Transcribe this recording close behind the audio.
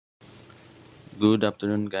Good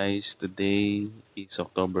afternoon, guys. Today is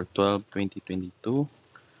October 12, 2022.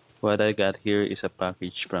 What I got here is a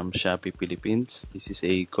package from Shopee Philippines. This is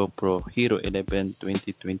a Gopro Hero 11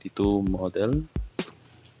 2022 model.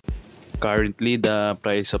 Currently, the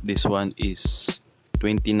price of this one is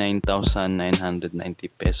 29,990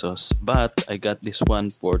 pesos. But I got this one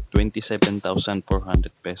for 27,400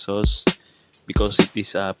 pesos because it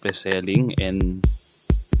is a pre-selling and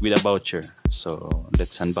with a voucher. So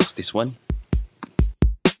let's unbox this one.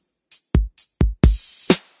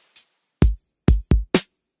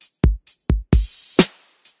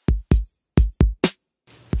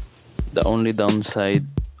 The only downside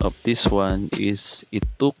of this one is it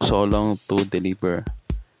took so long to deliver.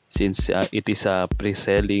 Since it is a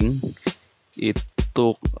pre-selling, it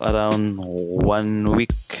took around 1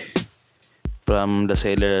 week from the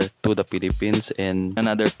seller to the Philippines and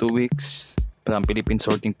another 2 weeks from Philippine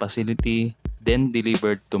sorting facility, then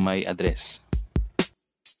delivered to my address.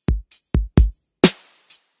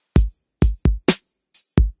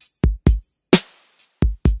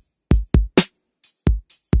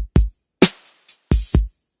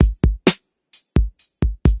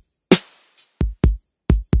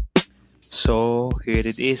 So here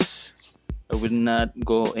it is. I will not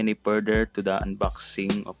go any further to the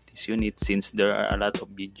unboxing of this unit since there are a lot of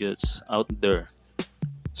videos out there.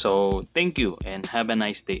 So thank you and have a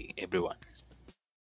nice day, everyone.